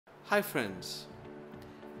Hi friends,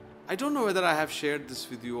 I don't know whether I have shared this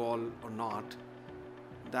with you all or not,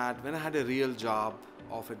 that when I had a real job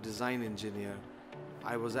of a design engineer,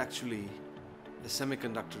 I was actually a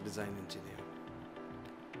semiconductor design engineer.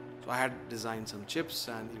 So I had designed some chips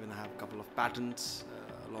and even I have a couple of patents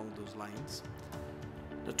along those lines.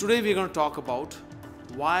 Now today we are going to talk about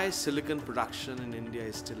why silicon production in India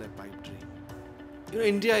is still a pipe dream.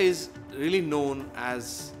 India is really known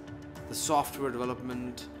as the software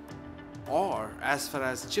development, or as far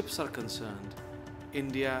as chips are concerned,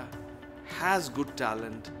 India has good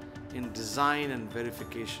talent in design and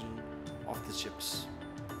verification of the chips.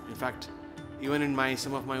 In fact, even in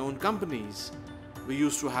some of my own companies, we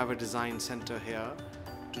used to have a design center here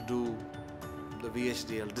to do the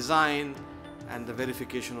VHDL design and the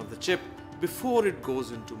verification of the chip before it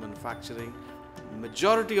goes into manufacturing.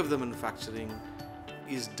 Majority of the manufacturing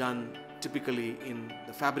is done typically in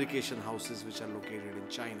the fabrication houses which are located in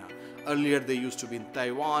China. Earlier they used to be in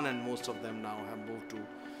Taiwan, and most of them now have moved to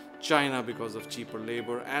China because of cheaper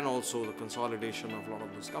labor and also the consolidation of a lot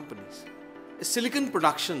of those companies. A silicon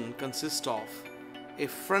production consists of a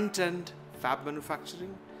front-end fab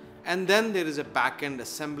manufacturing, and then there is a back-end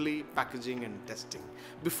assembly, packaging and testing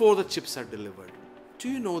before the chips are delivered. Do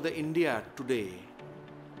you know that India today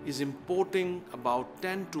is importing about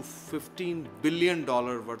 10 to 15 billion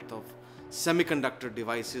dollar worth of semiconductor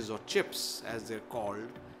devices, or chips as they're called,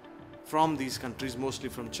 from these countries, mostly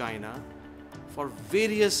from China, for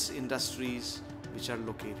various industries which are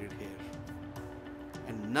located here.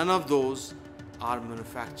 And none of those are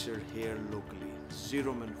manufactured here locally.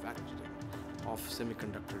 Zero manufacturing of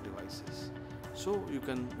semiconductor devices. So you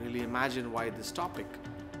can really imagine why this topic.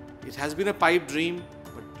 It has been a pipe dream,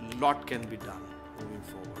 but a lot can be done moving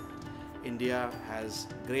forward. India has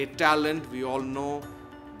great talent, we all know,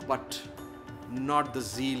 but not the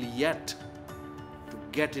zeal yet to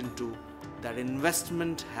get into that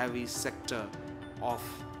investment heavy sector of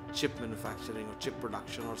chip manufacturing or chip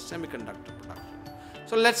production or semiconductor production.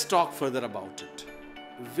 So let's talk further about it.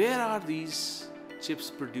 Where are these chips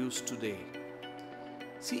produced today?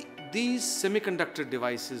 See, these semiconductor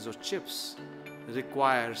devices or chips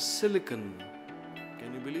require silicon.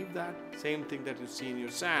 Can you believe that? Same thing that you see in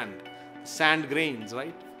your sand grains,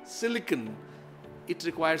 right? Silicon. It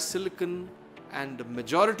requires silicon, and the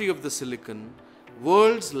majority of the silicon,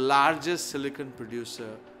 world's largest silicon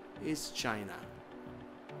producer is China.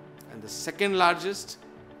 And the second largest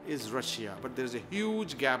is Russia, but there's a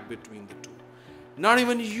huge gap between the two. Not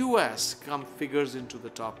even US figures into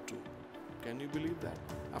the top two. Can you believe that?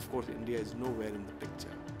 Of course, India is nowhere in the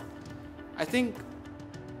picture. I think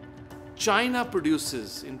China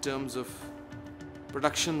produces, in terms of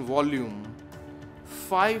production volume,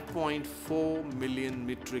 5.4 million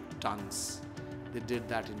metric tons. They did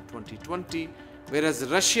that in 2020, whereas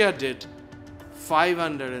Russia did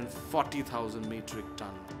 540,000 metric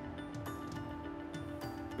ton.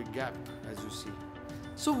 Big gap, as you see.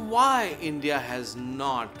 So why India has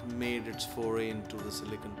not made its foray into the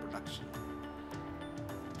silicon production?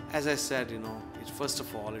 As I said, first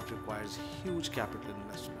of all, it requires huge capital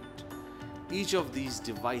investment. Each of these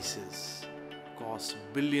devices costs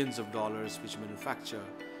billions of dollars, which manufacture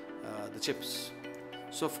the chips.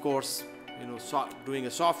 So of course, doing a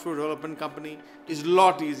software development company is a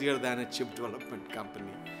lot easier than a chip development company.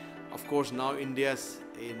 Of course, now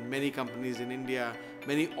many companies in India,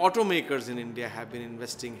 many automakers in India have been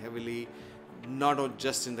investing heavily, not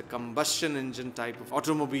just in the combustion engine type of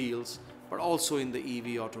automobiles, but also in the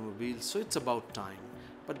EV automobiles. So it's about time.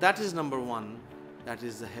 But that is number one, that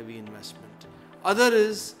is the heavy investment. Other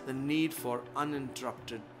is the need for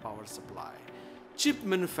uninterrupted power supply. Chip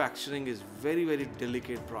manufacturing is very, very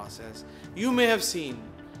delicate process. You may have seen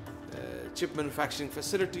chip manufacturing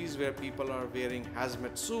facilities where people are wearing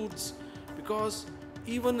hazmat suits, because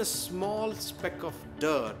even a small speck of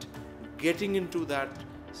dirt getting into that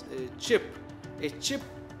chip,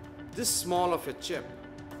 this small of a chip,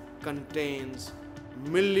 contains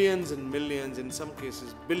millions and millions, in some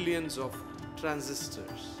cases billions of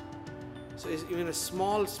transistors. So even a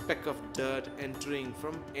small speck of dirt entering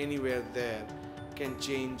from anywhere there can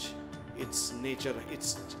change its nature.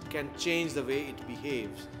 It can change the way it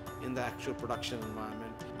behaves in the actual production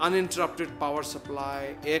environment. Uninterrupted power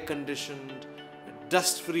supply, air-conditioned,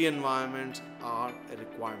 dust-free environments are a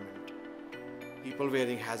requirement. People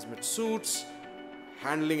wearing hazmat suits,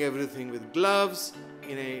 handling everything with gloves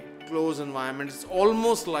in a closed environment. It's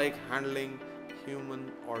almost like handling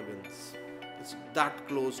human organs. It's that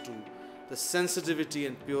close to the sensitivity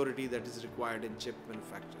and purity that is required in chip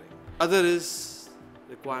manufacturing. Other is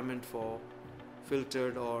requirement for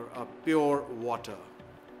filtered or pure water,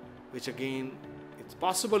 which again, It's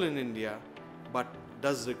possible in India, but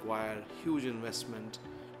does require huge investment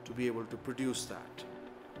to be able to produce that.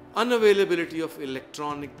 Unavailability of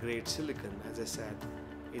electronic grade silicon, as I said,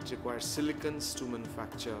 it requires silicons to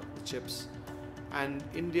manufacture the chips, and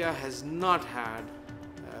India has not had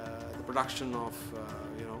the production of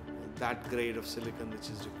that grade of silicon which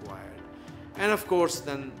is required. And of course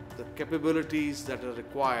then the capabilities that are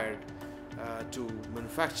required to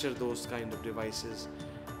manufacture those kind of devices,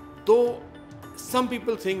 though some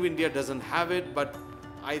people think India doesn't have it, but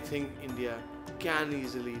I think India can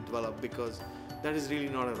easily develop, because that is really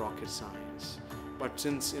not a rocket science. But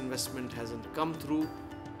since investment hasn't come through,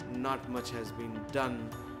 not much has been done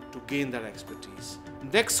to gain that expertise.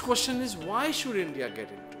 Next question is, why should India get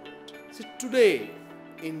into it? See, today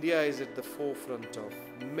India is at the forefront of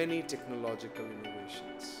many technological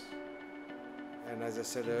innovations. And as I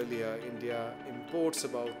said earlier, India imports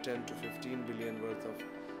about 10 to 15 billion worth of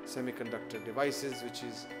semiconductor devices, which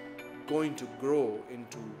is going to grow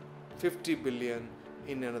into 50 billion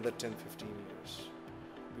in another 10-15 years.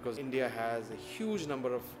 Because India has a huge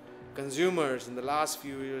number of consumers. In the last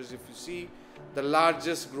few years, if you see, the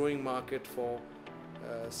largest growing market for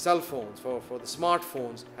cell phones, for the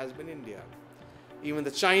smartphones, has been India. Even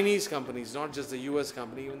the Chinese companies, not just the US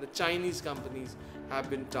company, even the Chinese companies have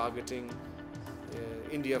been targeting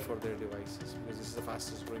India for their devices, because this is the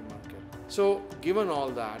fastest growing market. So given all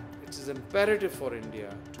that, it is imperative for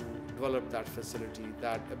India to develop that facility,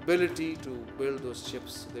 that ability to build those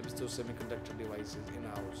chips, those semiconductor devices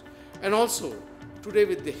in-house. And also, today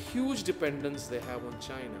with the huge dependence they have on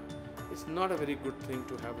China, it's not a very good thing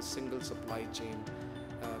to have a single supply chain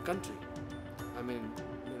country. I mean,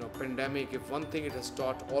 pandemic, if one thing it has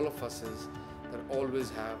taught all of us is that always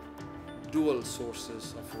have dual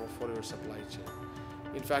sources for your supply chain.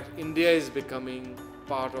 In fact, India is becoming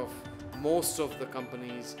part of most of the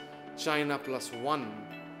companies' China plus one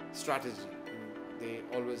strategy. They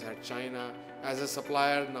always had China as a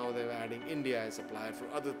supplier, now they're adding India as a supplier for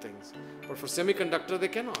other things. But for semiconductor, they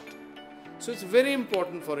cannot. So it's very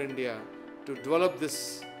important for India to develop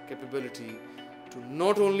this capability to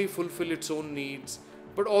not only fulfill its own needs,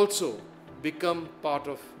 but also become part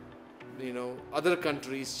of other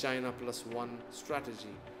countries' China plus one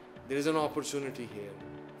strategy. There is an opportunity here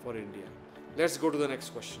for India. Let's go to the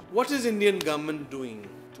next question. What is Indian government doing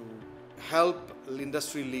to help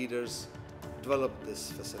industry leaders develop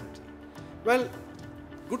this facility? Well,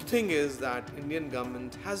 good thing is that Indian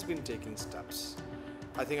government has been taking steps.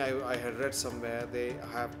 I think I had read somewhere they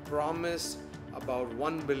have promised about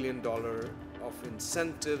 $1 billion of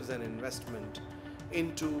incentives and investment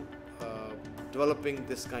into developing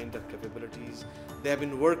this kind of capabilities. They have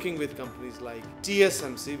been working with companies like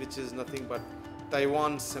TSMC, which is nothing but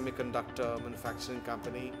Taiwan's semiconductor manufacturing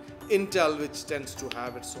company, Intel, which tends to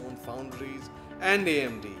have its own foundries, and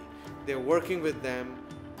AMD. They're working with them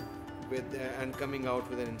and coming out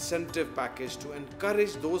with an incentive package to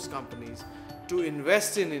encourage those companies to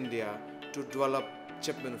invest in India to develop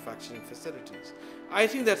chip manufacturing facilities. I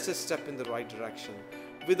think that's a step in the right direction.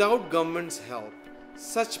 Without government's help,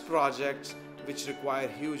 such projects which require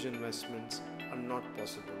huge investments are not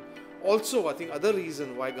possible. Also, I think other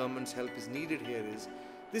reason why government's help is needed here is,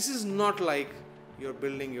 this is not like you're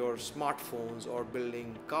building your smartphones or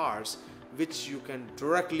building cars which you can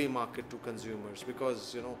directly market to consumers,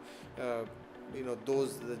 because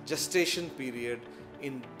the gestation period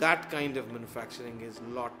in that kind of manufacturing is a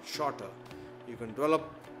lot shorter. You can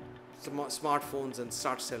develop smartphones and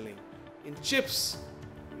start selling. In chips,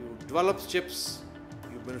 you develop chips,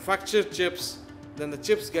 you manufacture chips, then the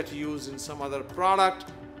chips get used in some other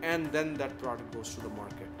product, and then that product goes to the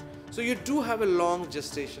market. So you do have a long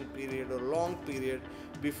gestation period or long period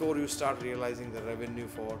before you start realizing the revenue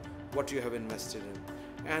for what you have invested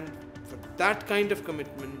in. And for that kind of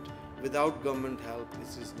commitment, without government help,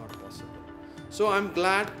 this is not possible. So I'm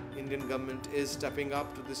glad Indian government is stepping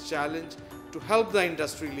up to this challenge to help the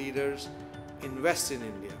industry leaders invest in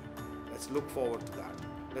India. Let's look forward to that.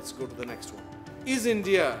 Let's go to the next one. Is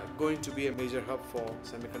India going to be a major hub for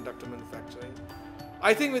semiconductor manufacturing?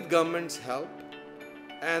 I think with government's help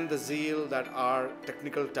and the zeal that our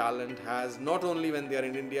technical talent has, not only when they are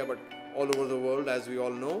in India but all over the world, as we all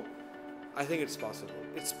know, I think it's possible.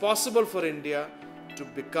 It's possible for India to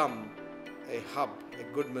become a hub,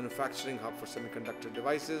 a good manufacturing hub for semiconductor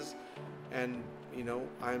devices. And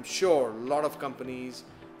I am sure a lot of companies,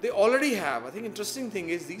 they already have, I think interesting thing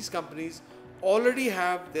is these companies already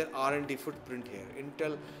have their R&D footprint here.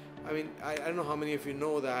 Intel, I don't know how many of you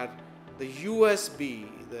know that the USB,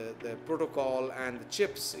 the protocol and the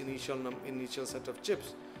chips, initial set of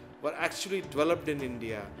chips were actually developed in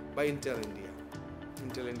India by Intel India.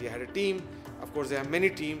 Intel India had a team Of course, they have many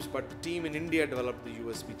teams, but the team in India developed the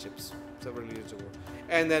USB chips several years ago.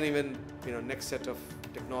 And then even, next set of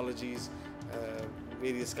technologies,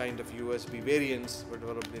 various kind of USB variants were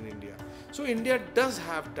developed in India. So India does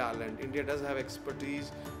have talent, India does have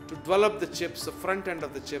expertise to develop the chips. The front end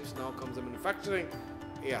of the chips. Now comes the manufacturing.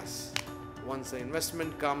 Yes, once the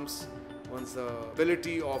investment comes, once the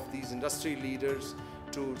ability of these industry leaders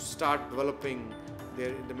to start developing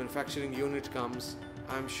the manufacturing unit comes,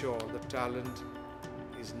 I'm sure the talent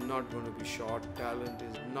is not going to be short, talent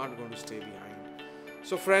is not going to stay behind.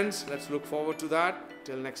 So friends, let's look forward to that.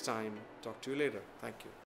 Till next time, talk to you later. Thank you.